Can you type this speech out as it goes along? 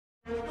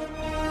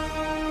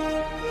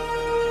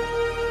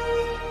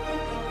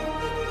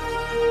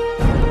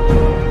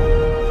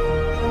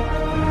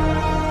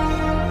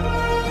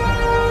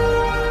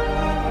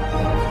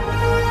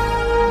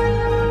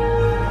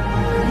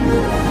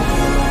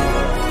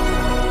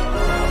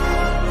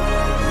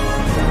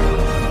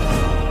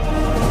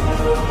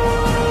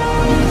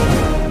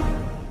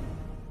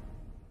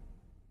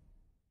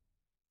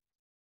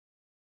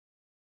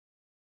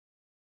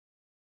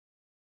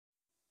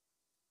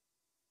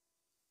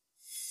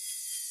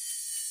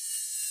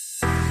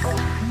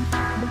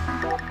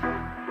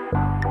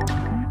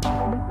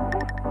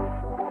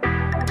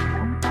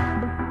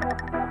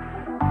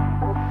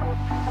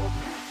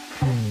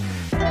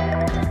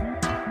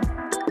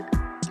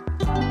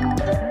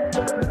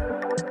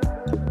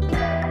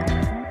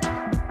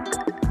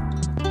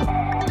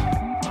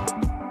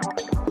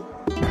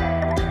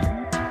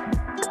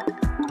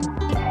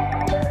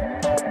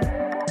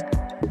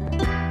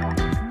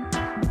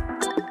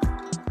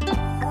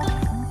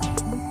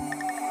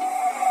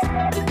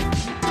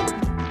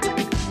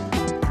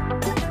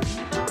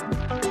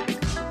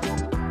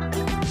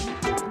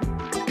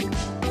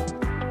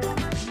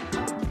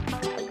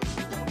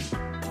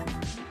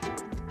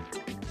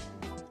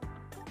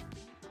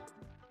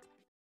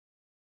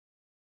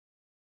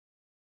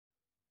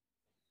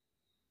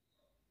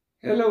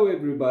Hello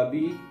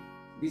everybody,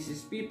 this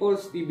is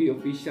People's TV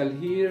Official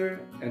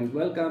here and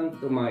welcome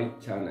to my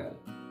channel.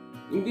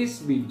 In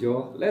this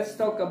video, let's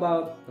talk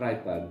about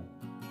tripod.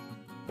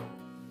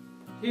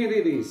 Here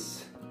it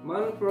is,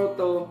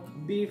 Manfrotto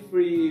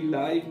Befree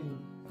Live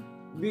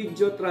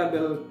Video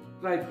Travel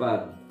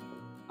Tripod,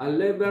 a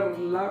lever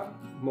lock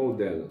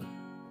model.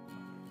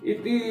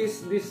 It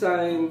is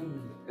designed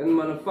and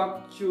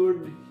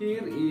manufactured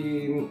here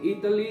in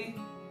Italy.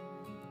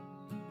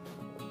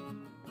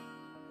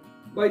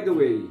 By the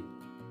way,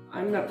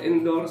 I'm not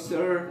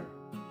endorser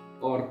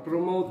or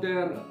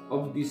promoter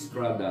of this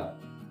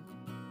product.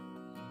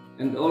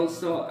 And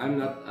also, I'm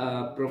not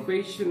a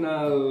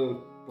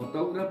professional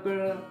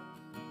photographer.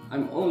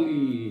 I'm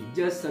only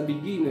just a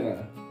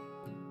beginner,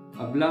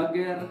 a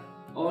blogger,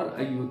 or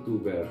a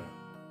YouTuber.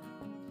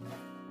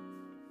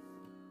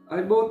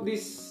 I bought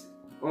this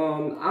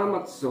on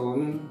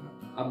Amazon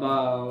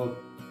about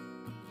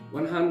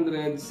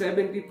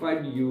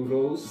 175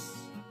 euros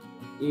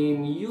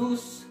in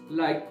use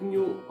like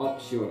new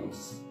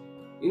options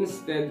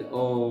instead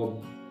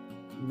of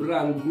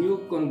brand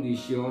new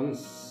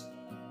conditions.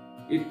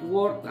 It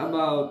worth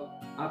about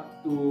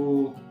up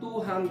to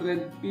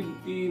 215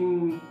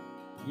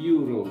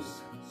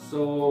 euros,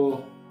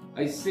 so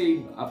I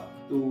saved up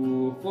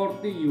to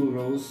 40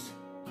 euros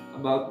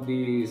about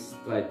this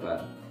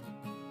tripod.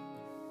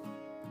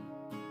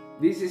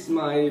 This is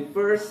my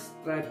first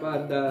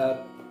tripod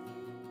that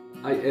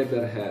I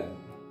ever had,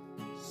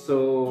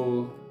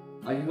 so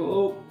I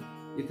hope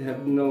it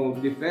have no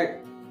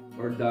defect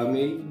or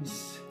damage.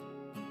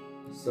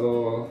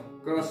 So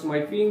cross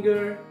my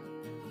finger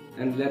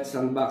and let's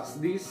unbox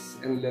this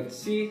and let's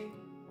see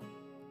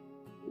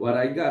what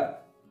I got.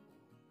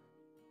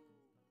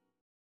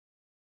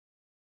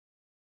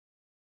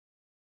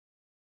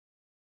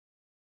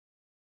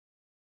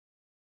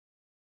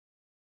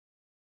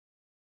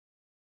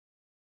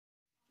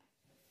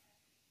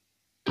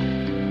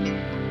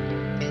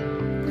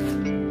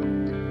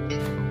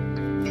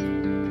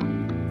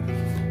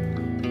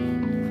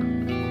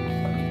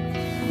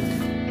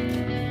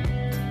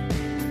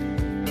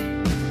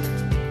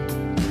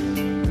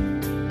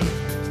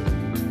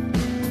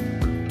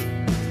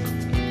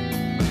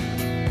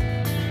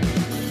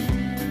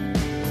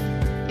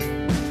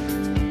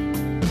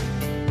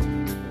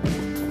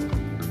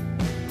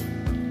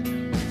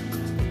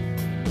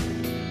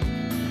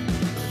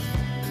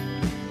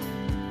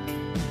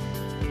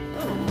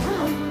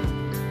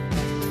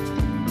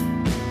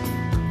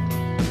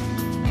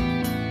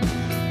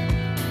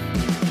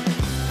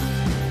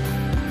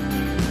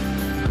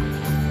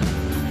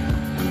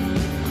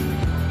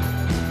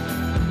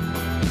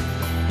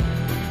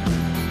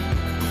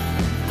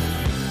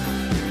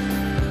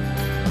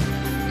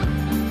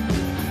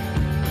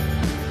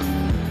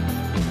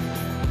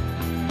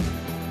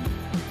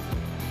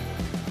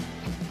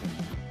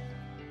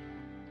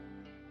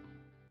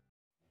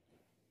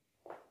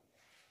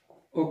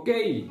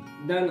 Okay,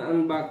 done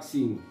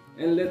unboxing,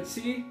 and let's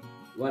see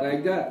what I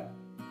got.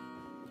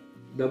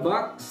 The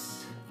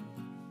box,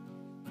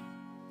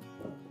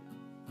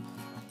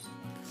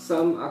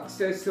 some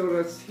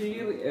accessories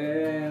here,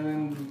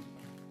 and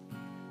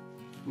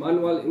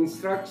manual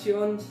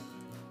instructions.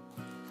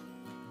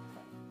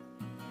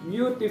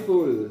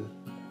 Beautiful,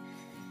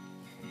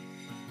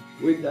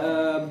 with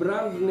a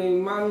brand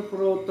name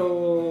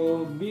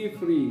Manfrotto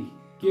Befree,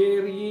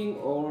 carrying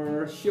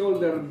or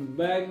shoulder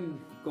bag,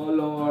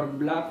 color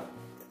black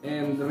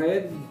and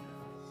red,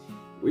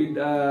 with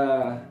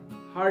a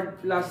hard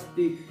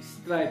plastic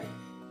stripe,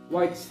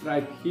 white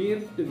stripe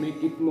here to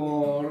make it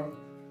more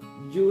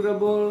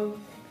durable.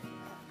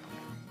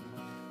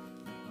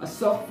 A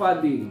soft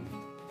padding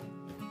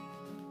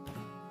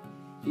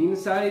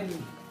inside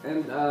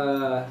and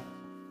a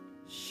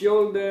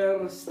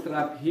shoulder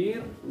strap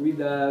here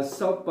with a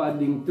soft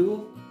padding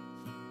too.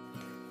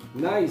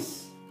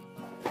 Nice.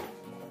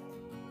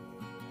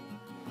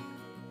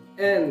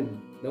 And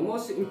the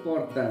most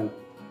important,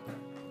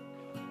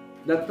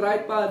 the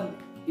tripod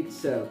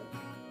itself.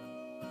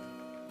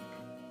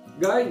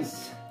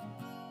 Guys,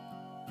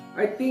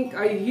 I think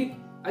I hit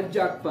a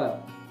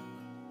jackpot.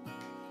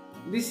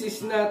 This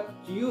is not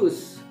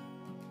used.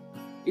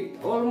 It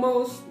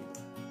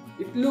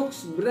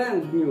looks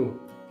brand new.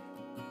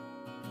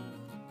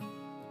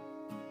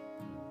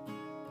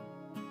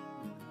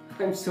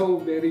 I'm so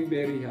very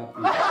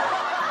happy.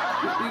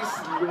 It is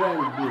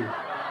brand new,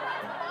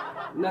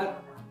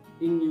 not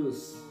in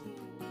use.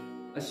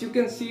 As you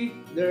can see,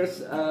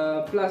 there's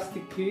a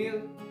plastic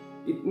here.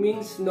 It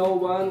means no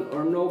one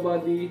or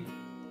nobody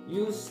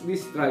use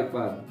this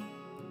tripod.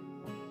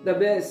 The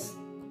best.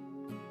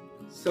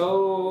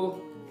 So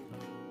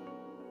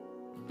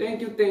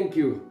thank you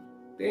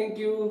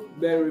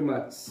very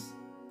much.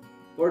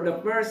 For the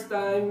first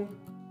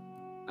time,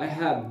 I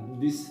have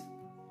this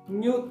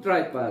new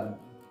tripod,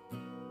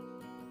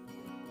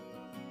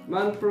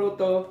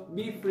 Manfrotto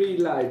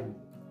Befree Live.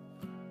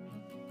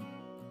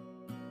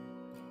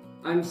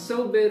 I'm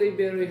so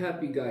very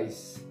happy,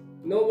 guys.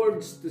 No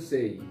words to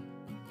say.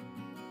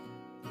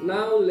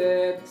 Now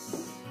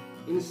let's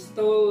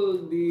install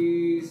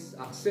these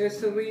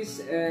accessories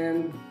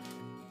and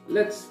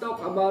let's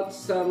talk about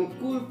some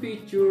cool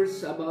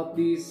features about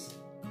this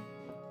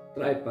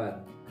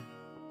tripod.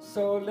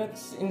 So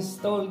let's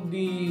install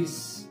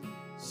this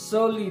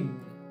solid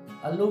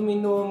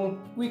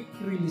aluminum quick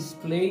release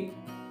plate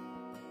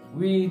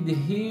with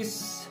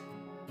his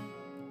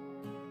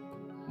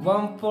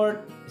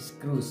 1/4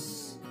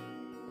 screws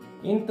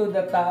into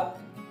the top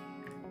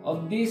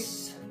of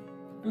this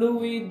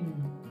fluid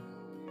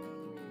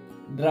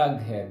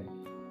drag head.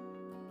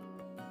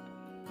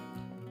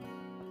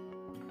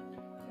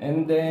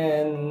 And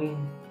then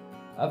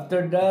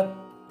after that,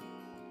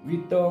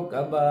 we talk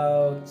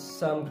about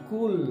some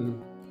cool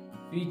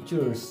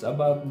features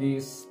about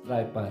this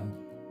tripod.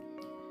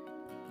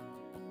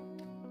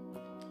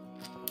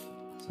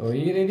 So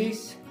here it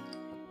is.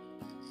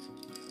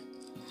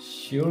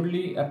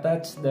 Surely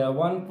attach the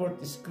 1/4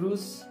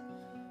 screws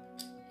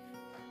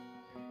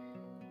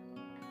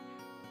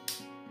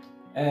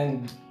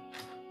and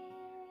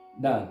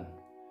done.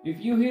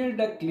 If you hear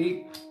the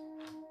click,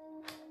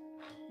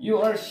 you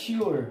are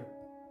sure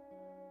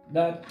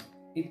that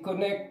it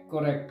connects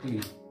correctly.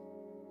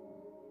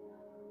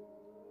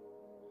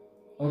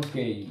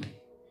 Okay,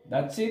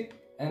 that's it.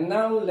 And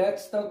now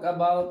let's talk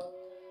about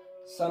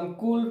some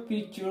cool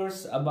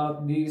features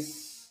about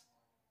this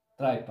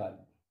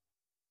tripod.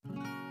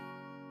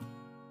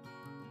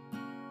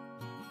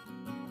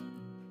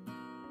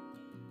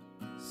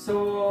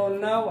 So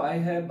now I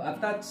have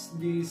attached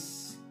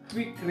this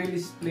quick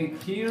release plate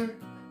here,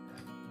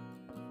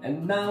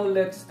 and now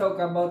let's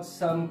talk about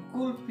some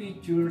cool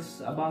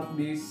features about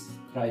this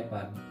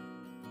tripod.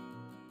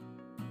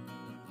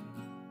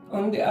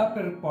 On the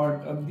upper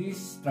part of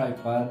this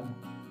tripod,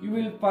 you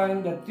will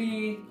find the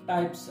 3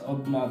 types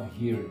of knob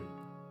here.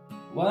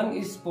 One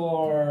is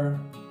for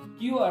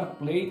QR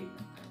plate,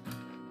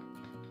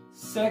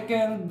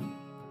 second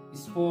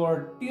is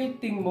for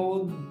tilting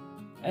mode,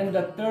 and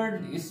the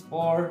third is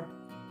for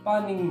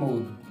panning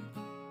mode.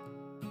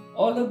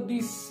 All of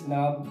these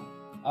knobs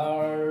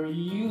are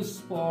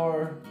used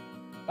for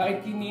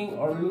tightening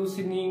or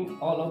loosening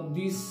all of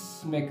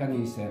this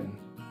mechanism.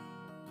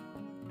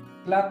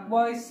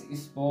 Clockwise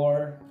is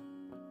for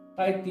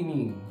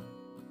tightening.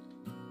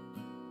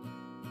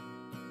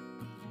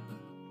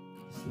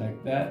 Just like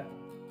that.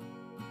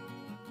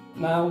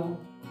 Now,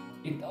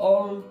 it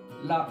all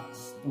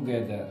locks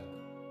together.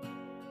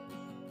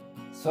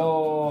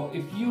 So,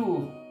 if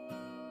you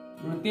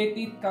rotate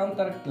it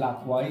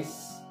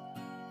counterclockwise,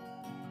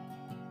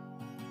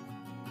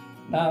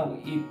 now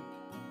it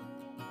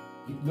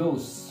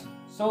goes.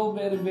 So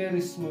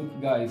very smooth,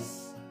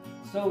 guys.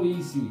 So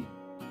easy.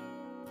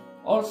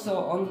 Also,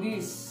 on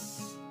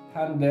this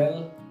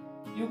handle,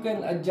 you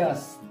can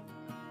adjust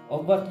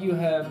of what you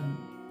have,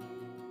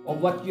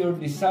 of what your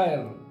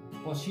desired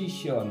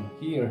position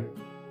here.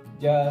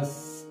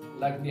 Just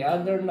like the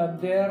other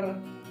knob there,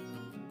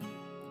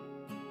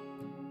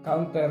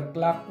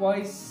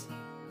 counterclockwise,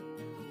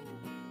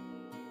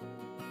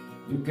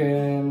 you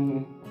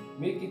can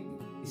make it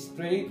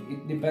straight.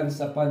 It depends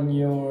upon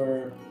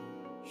your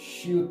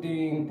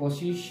shooting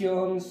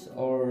positions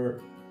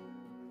or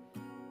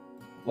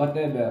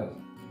whatever.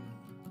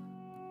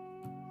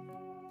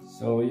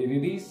 So here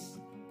it is,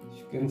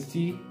 as you can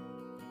see,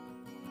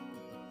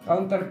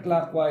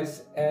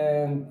 counterclockwise,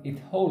 and it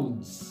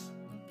holds.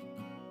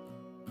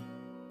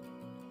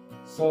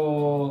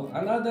 So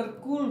another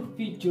cool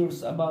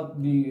features about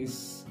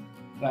this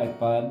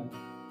tripod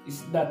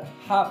is that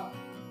half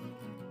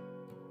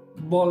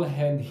ball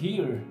head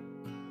here,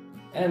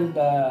 and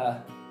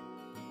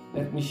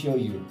let me show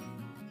you.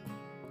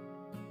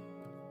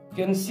 You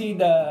can see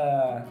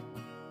the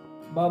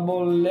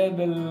bubble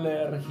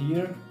leveler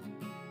here.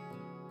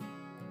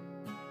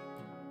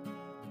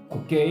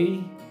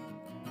 Okay,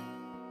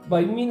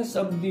 by means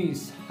of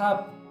this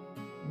half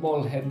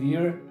ball head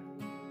here,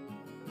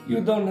 you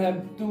don't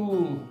have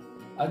to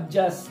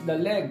adjust the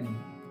leg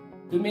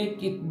to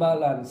make it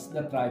balance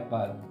the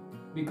tripod.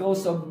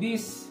 Because of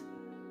this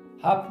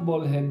half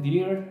ball head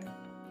here,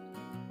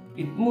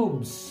 it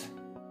moves,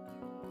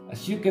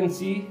 as you can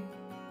see.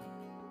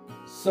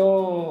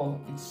 So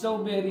it's so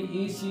very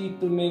easy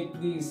to make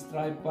this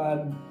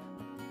tripod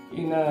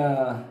in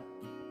a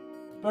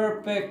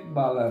perfect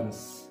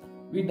balance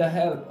with the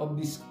help of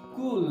this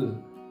cool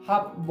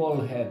half ball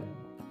head.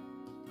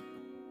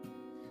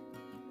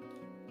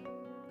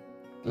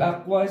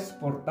 Clockwise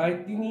for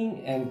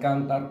tightening and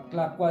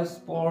counterclockwise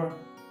for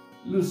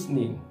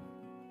loosening.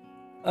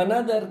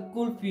 Another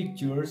cool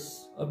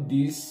features of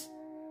this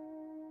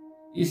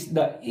is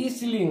the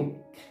easy link.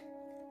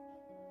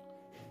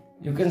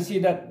 You can see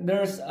that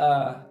there's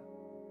a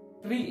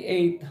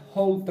 3/8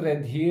 hole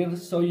thread here,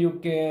 so you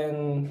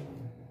can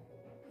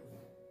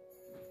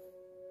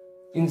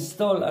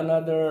install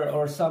another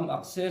or some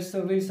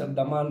accessories of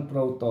the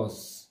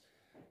Manfrottos.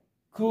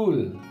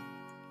 Cool.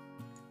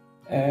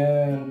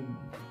 And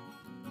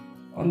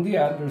on the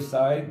other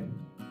side,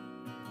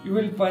 you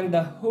will find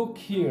the hook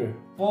here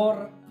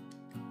for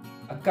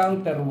a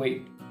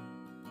counterweight,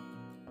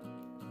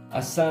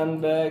 a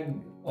sandbag,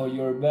 or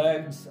your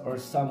bags or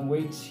some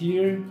weights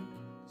here.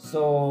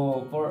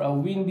 So for a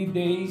windy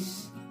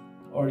days,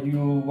 or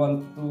you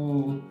want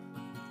to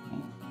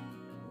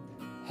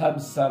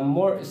have some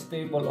more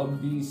stable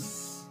of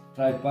this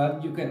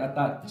tripod, you can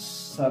attach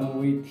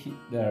some weight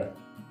there.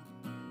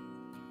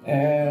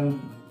 And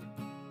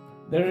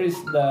there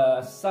is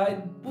the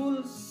side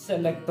pull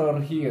selector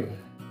here.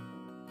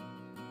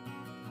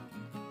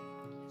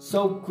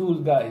 So cool,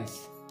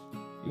 guys.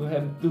 You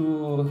have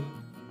to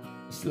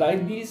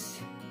slide this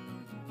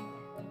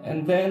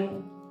and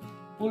then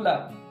pull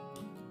up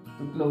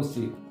to close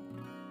it.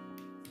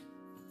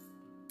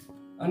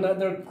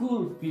 Another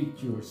cool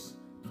features.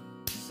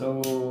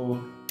 So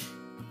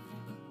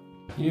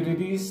here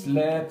it is.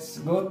 Let's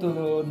go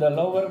to the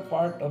lower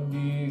part of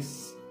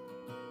this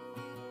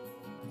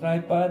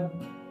tripod.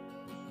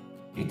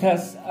 It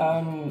has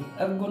an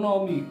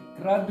ergonomic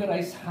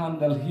rubberized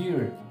handle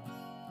here.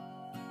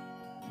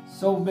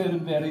 So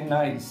very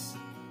nice.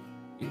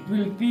 It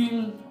will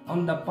feel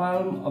on the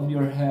palm of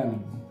your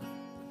hand.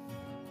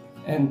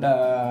 And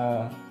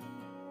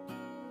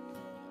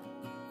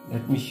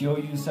let me show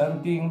you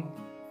something.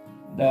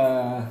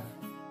 The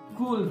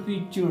cool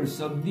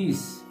features of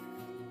this.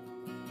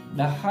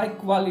 The high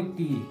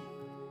quality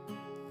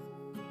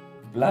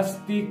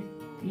plastic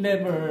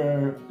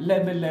leveler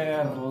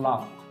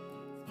lock.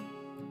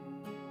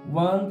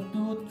 1,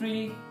 2,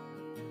 3.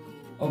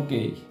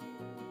 Okay.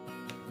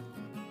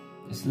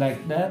 Just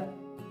like that.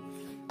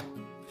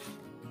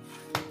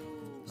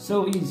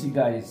 So easy,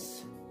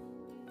 guys.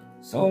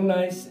 So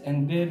nice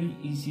and very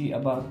easy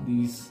about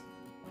this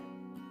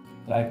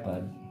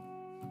tripod.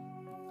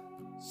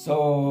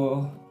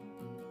 So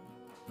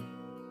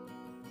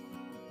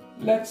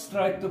let's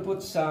try to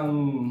put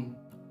some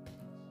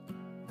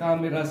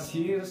cameras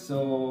here.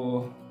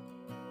 So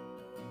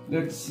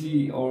let's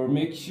see or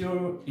make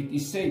sure it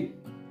is safe.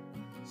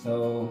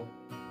 So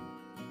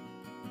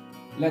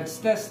let's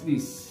test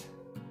this.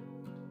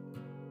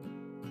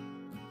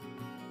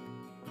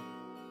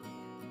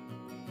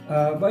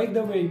 By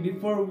the way,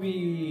 before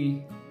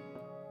we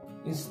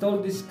install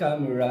this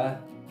camera,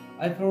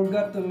 I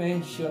forgot to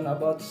mention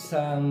about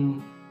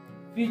some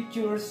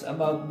features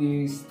about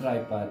this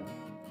tripod.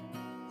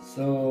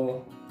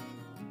 So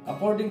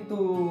according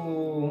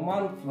to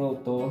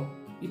Manfrotto,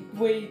 it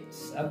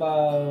weighs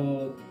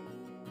about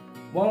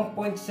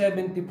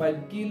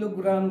 1.75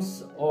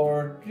 kilograms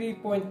or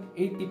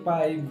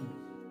 3.85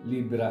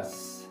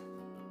 libras.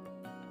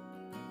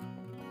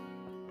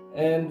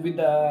 And with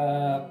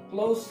a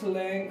close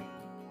length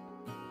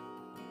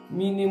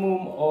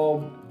minimum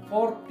of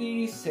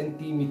 40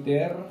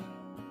 centimeter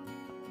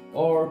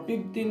or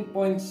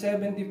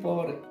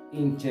 15.74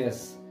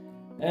 inches,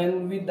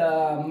 and with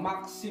a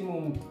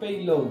maximum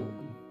payload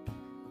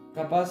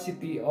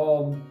capacity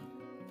of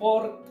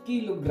 4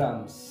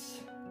 kilograms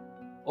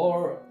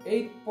or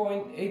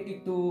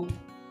 8.82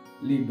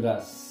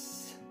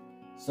 libras.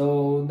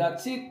 So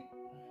that's it.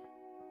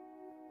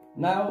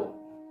 Now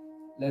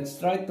let's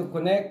try to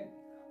connect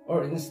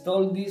or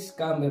install this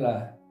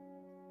camera,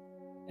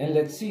 and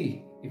let's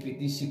see if it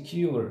is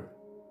secure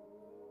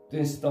to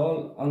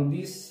install on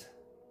this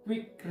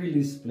quick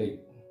release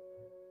plate.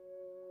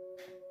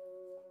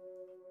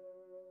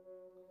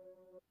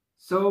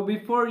 So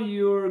before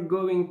you're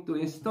going to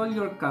install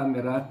your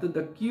camera to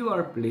the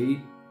QR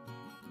plate,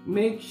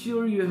 make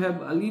sure you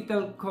have a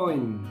little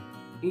coin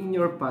in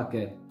your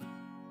pocket.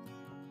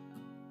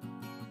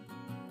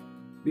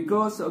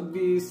 Because of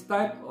this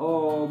type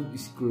of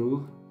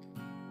screw,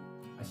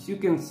 as you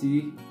can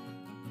see,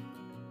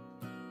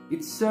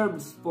 it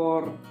serves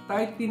for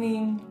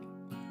tightening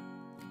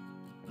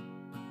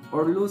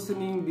or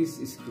loosening these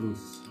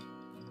screws.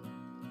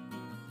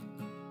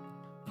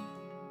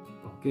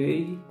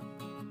 Okay.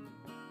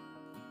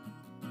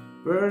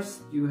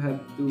 First, you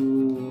have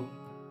to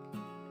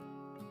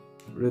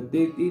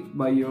rotate it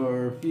by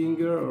your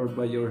finger or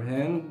by your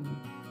hand,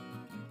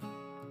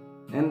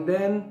 and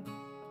then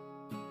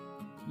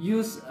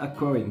use a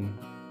coin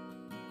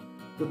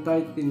to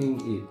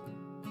tightening it.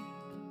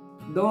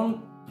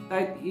 Don't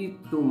tighten it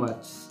too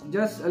much,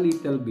 just a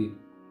little bit.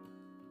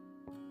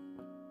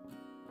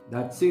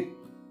 That's it.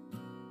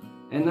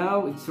 And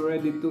now it's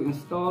ready to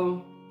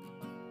install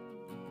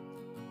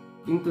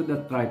into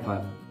the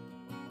tripod.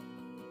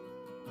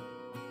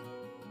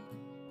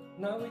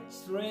 Now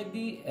it's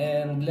ready,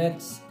 and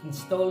let's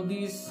install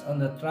this on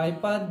the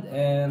tripod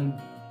and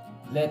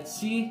let's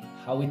see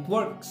how it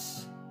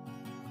works.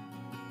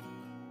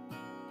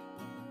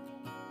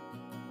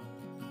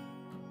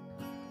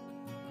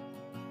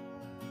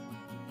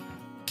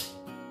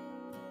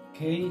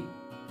 Okay,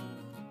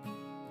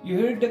 you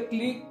hear the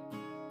click,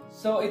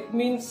 so it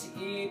means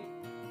it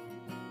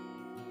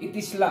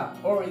is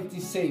locked or it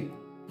is safe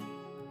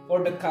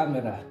for the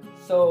camera.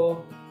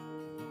 So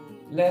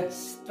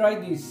let's try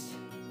this.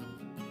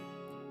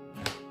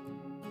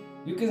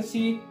 You can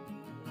see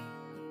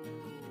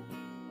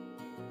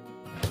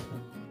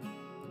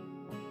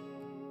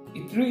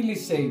it really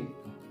safe.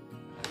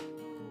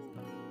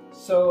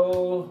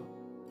 So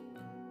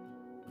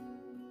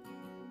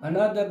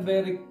another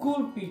very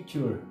cool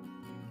feature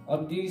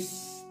of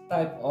this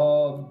type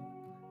of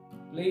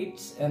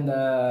plates and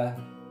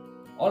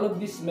all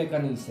of this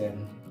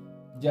mechanism.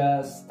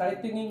 Just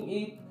tightening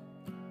it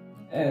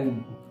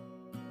and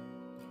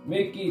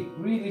make it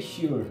really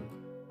sure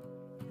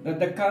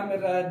that the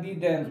camera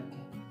didn't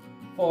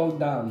fall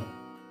down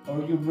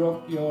or you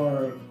broke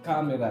your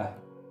camera.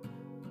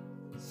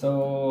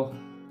 So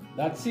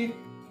that's it.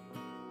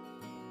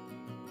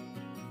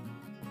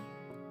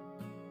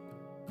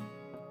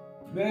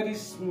 Very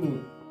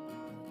smooth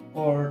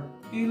for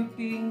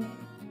tilting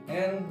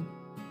and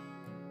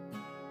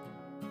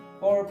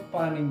for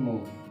panning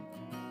mode.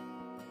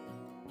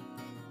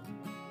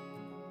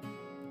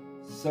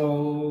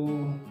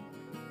 So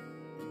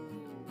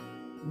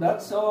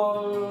that's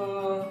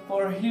all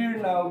for here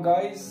now,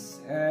 guys,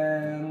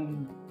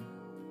 and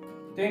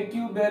thank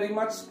you very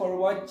much for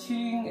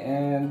watching.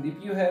 And if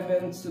you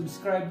haven't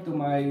subscribed to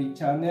my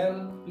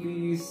channel,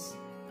 please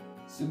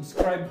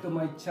subscribe to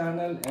my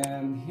channel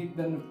and hit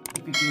the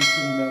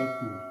notification bell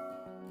too.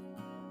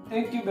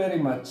 Thank you very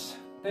much.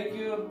 Thank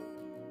you.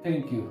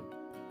 Thank you.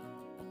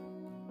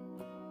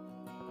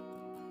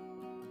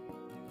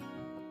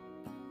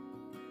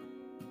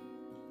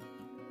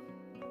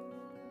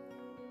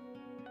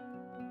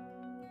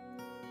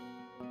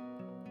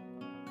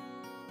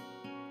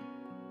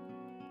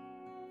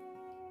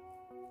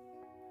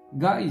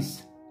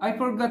 Guys, I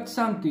forgot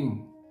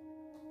something.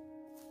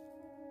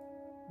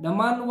 The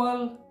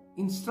manual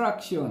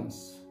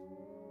instructions.